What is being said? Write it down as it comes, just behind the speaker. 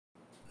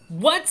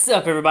What's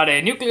up,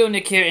 everybody? Nucleo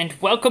Nick here, and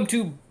welcome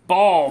to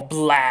Ball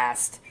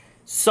Blast.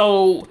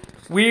 So,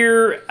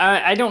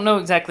 I don't know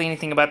exactly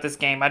anything about this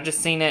game. I've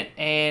just seen it,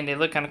 and it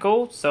looked kind of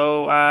cool,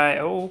 so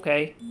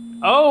okay.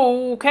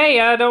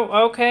 Okay,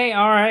 okay,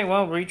 alright,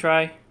 well,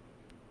 retry.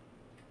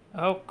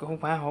 Oh,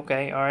 wow,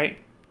 okay, alright.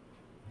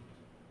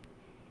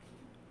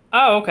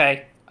 Oh,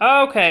 okay.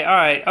 Okay,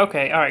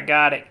 alright,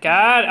 got it.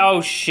 Oh,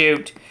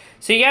 shoot.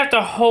 So you have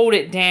to hold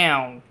it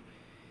down.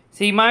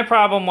 See, my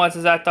problem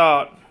was, I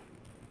thought...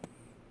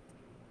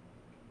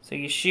 So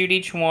you shoot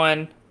each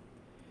one,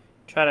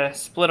 try to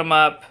split them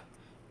up,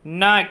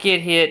 not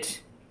get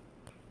hit.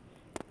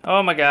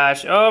 Oh my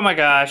gosh, oh my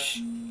gosh.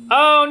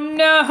 Oh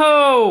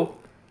no!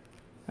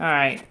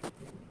 Alright.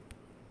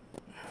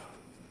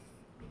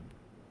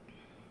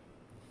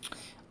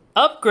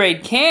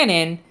 Upgrade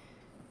cannon?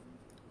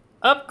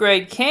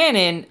 Upgrade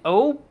cannon?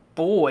 Oh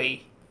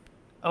boy.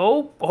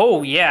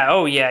 Oh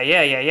yeah,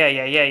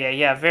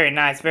 yeah. Very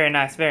nice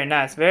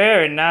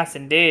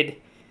indeed.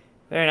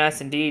 Very nice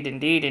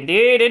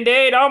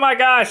indeed. Oh my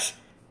gosh.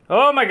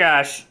 Oh my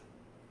gosh.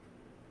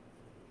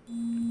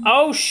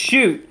 Oh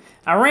shoot.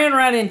 I ran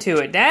right into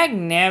it. Dag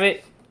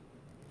nabbit.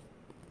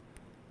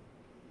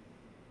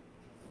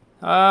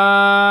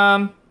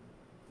 What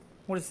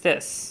is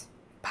this?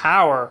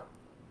 Power.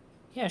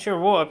 Yeah, sure,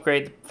 we'll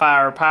upgrade the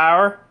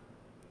firepower.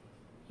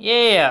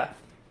 Yeah.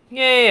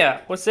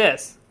 What's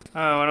this?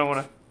 Oh, I don't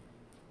wanna.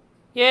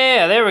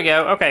 Yeah, there we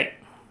go. Okay.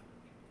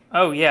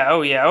 Oh yeah.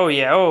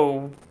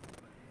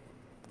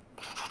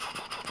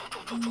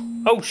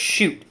 Oh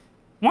shoot.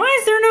 Why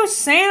is there no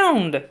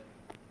sound?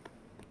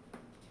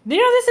 You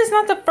know, this is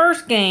not the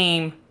first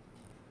game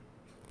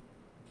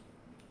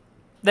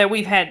that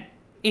we've had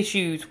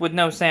issues with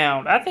no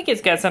sound. I think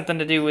it's got something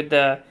to do with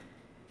the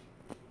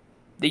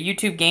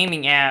YouTube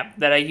gaming app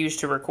that I use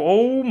to record.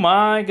 Oh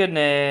my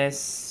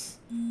goodness.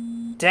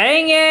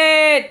 Dang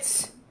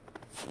it!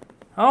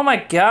 Oh my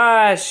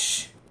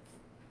gosh.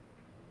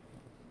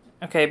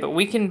 Okay, but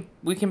we can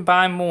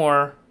buy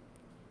more.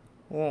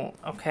 Well,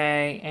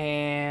 okay,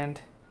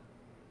 and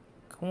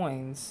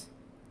coins.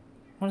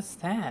 What is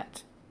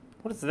that?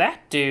 What does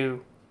that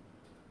do?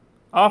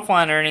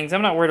 Offline earnings.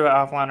 I'm not worried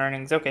about offline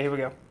earnings. Okay, here we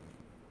go.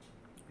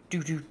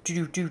 Do.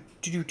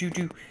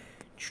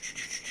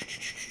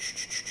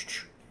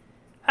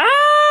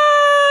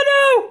 Ah,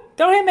 no!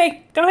 Don't hit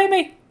me! Don't hit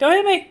me! Don't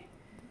hit me!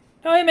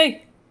 Don't hit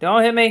me!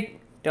 Don't hit me!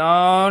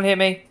 Don't hit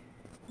me!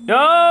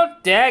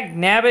 Don't, dag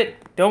nabbit!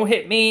 Don't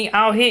hit me!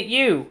 I'll hit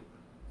you!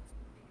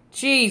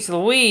 Jeez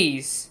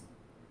Louise.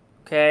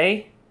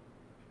 Okay.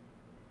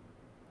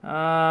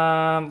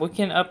 We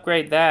can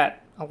upgrade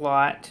that a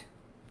lot.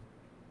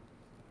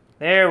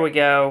 There we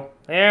go.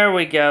 There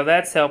we go.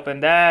 That's helping.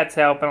 That's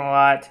helping a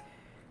lot.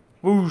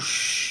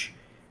 Whoosh.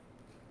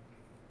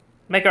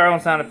 Make our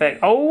own sound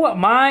effect. Oh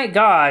my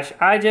gosh.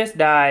 I just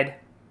died.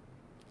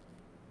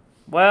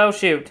 Well,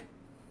 shoot.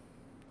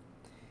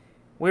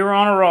 We were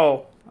on a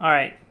roll.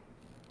 Alright.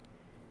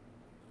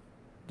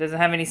 Doesn't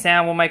have any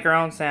sound. We'll make our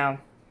own sound.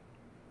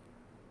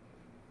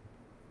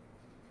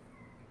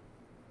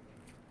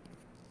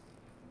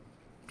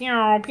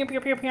 Oh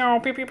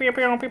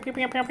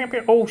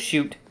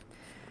shoot.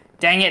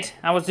 Dang it.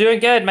 I was doing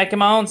good making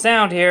my own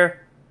sound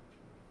here.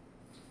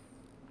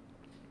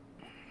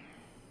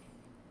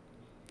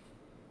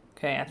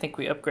 Okay, I think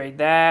we upgrade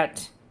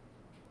that.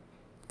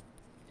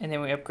 And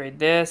then we upgrade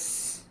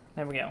this.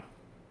 There we go.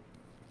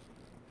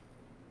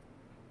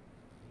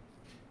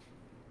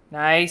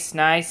 Nice.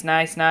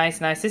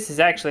 This is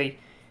actually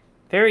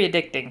very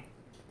addicting.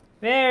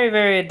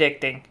 Very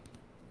addicting.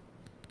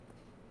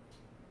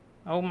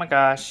 Oh my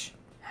gosh.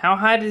 How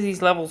high do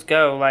these levels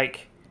go?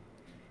 Like,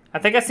 I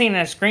think I seen in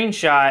a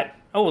screenshot.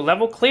 Oh,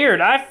 level cleared.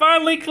 I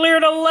finally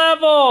cleared a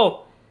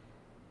level!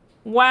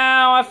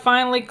 Wow, I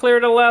finally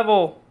cleared a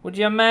level. Would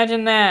you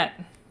imagine that?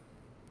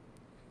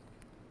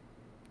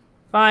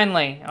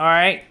 Finally,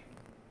 alright.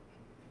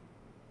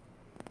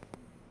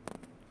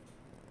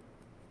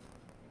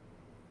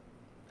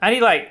 I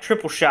need like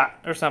triple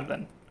shot or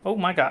something. Oh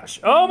my gosh.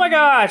 Oh my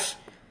gosh!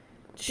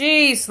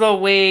 Jeez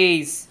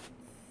Louise.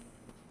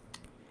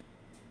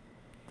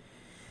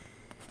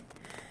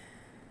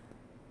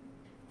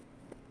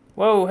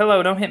 Whoa,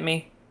 hello, don't hit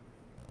me.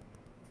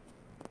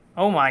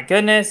 Oh my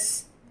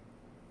goodness.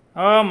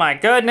 Oh my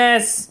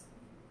goodness.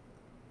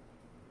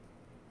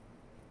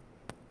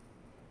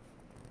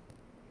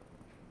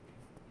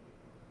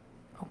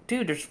 Oh,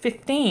 dude, there's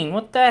 15.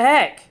 What the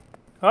heck?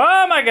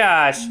 Oh my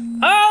gosh.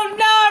 Oh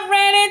no, I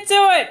ran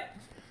into it.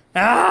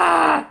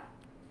 Ah!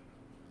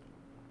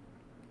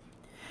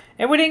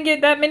 And we didn't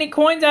get that many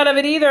coins out of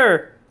it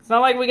either. It's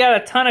not like we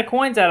got a ton of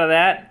coins out of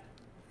that.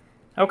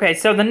 Okay,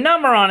 so the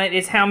number on it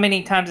is how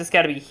many times it's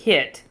got to be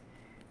hit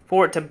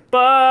for it to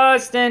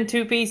bust in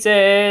two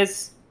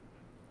pieces.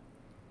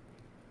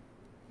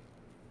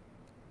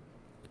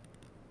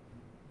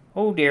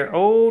 Oh dear,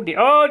 oh dear,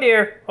 oh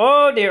dear,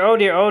 oh dear, oh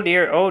dear, oh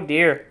dear, oh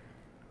dear,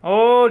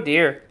 oh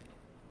dear.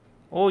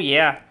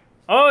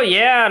 Oh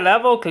yeah,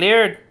 level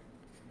cleared.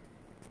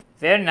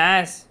 Very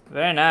nice,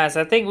 very nice.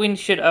 I think we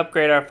should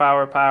upgrade our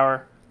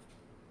firepower.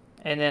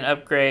 And then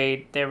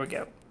upgrade, there we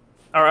go.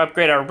 Or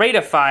upgrade our rate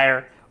of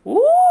fire.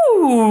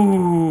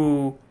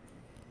 Ooh!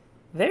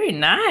 Very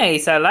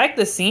nice. I like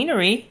the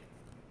scenery.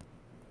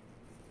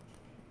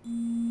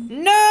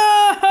 No!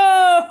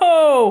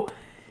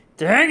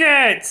 Dang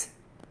it!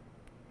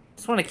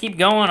 Just want to keep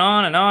going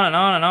on and on and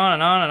on and on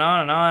and on and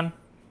on and on.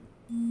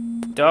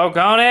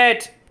 Doggone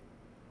it!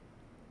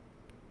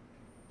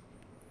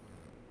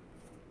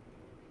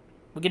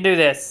 We can do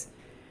this.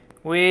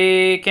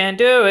 We can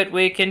do it.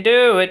 We can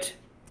do it.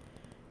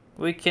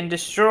 We can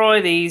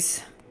destroy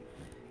these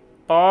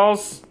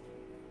balls.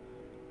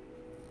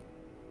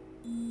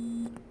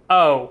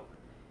 Oh.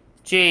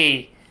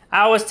 Gee.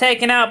 I was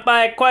taken out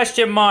by a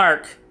question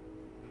mark.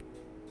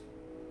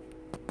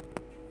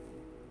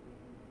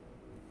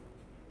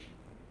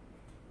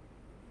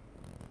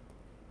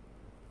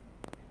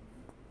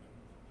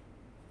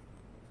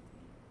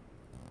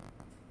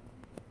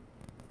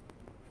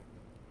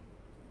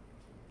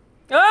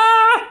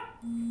 Ah!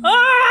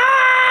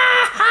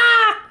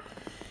 Ah!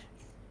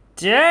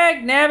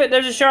 Jag nabbit,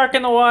 there's a shark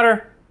in the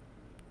water.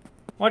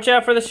 Watch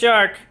out for the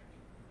shark.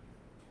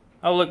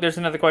 Oh, look, there's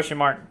another question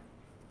mark.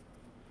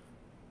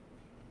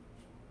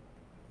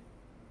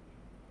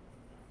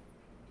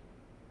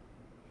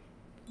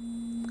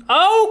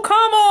 Oh,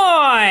 come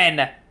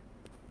on!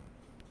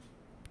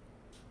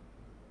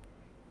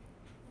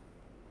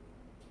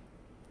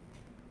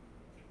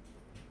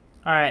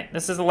 Alright,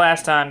 this is the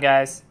last time,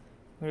 guys.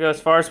 We go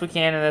as far as we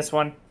can in this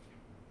one.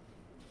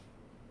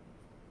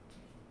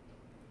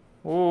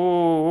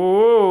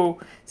 Ooh.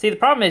 See, the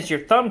problem is your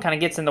thumb kind of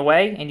gets in the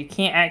way, and you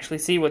can't actually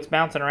see what's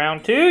bouncing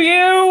around to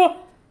you.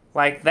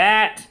 Like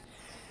that.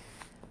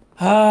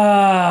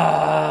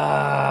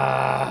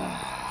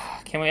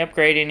 Can we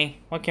upgrade any?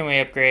 What can we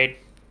upgrade?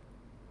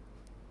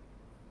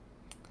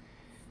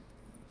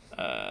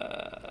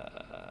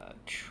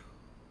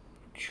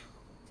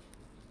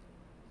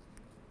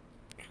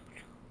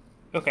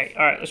 Okay,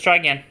 alright, let's try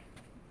again.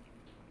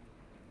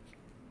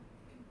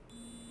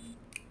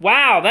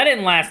 Wow, that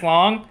didn't last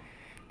long.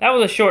 That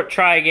was a short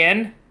try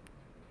again.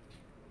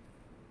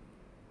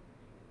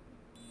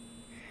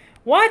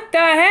 What the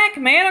heck,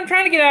 man? I'm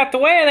trying to get out the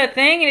way of that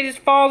thing and it just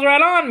falls right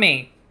on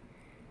me.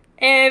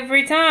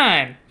 Every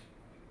time.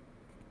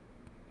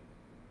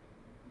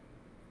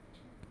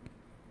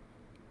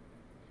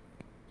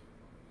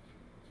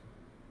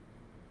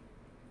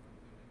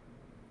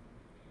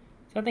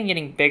 Is that thing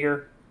getting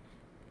bigger?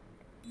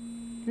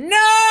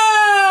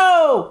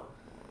 No!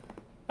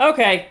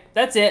 Okay,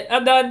 that's it.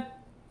 I'm done.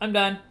 I'm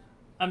done.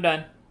 I'm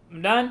done.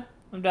 I'm done.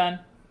 I'm done.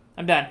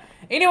 I'm done.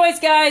 Anyways,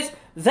 guys,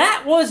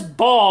 that was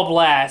Ball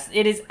Blast.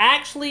 It is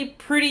actually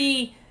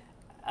pretty,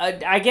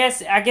 I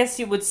guess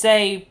you would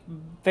say,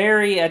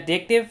 very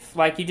addictive.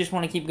 Like, you just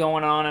want to keep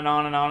going on and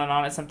on and on and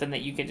on. It's something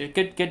that you can just,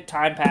 good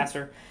time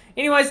passer.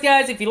 Anyways,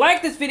 guys, if you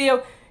like this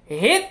video,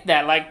 hit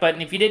that like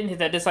button. If you didn't, hit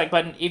that dislike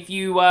button. If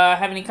you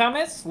have any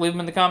comments, leave them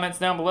in the comments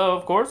down below,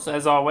 of course,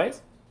 as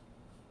always.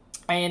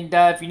 And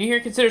if you're new here,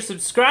 consider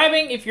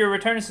subscribing. If you're a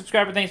returning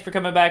subscriber, thanks for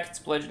coming back. It's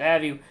a pleasure to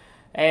have you.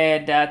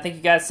 And thank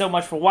you guys so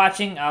much for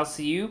watching. I'll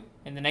see you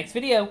in the next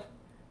video.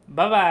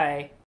 Bye-bye.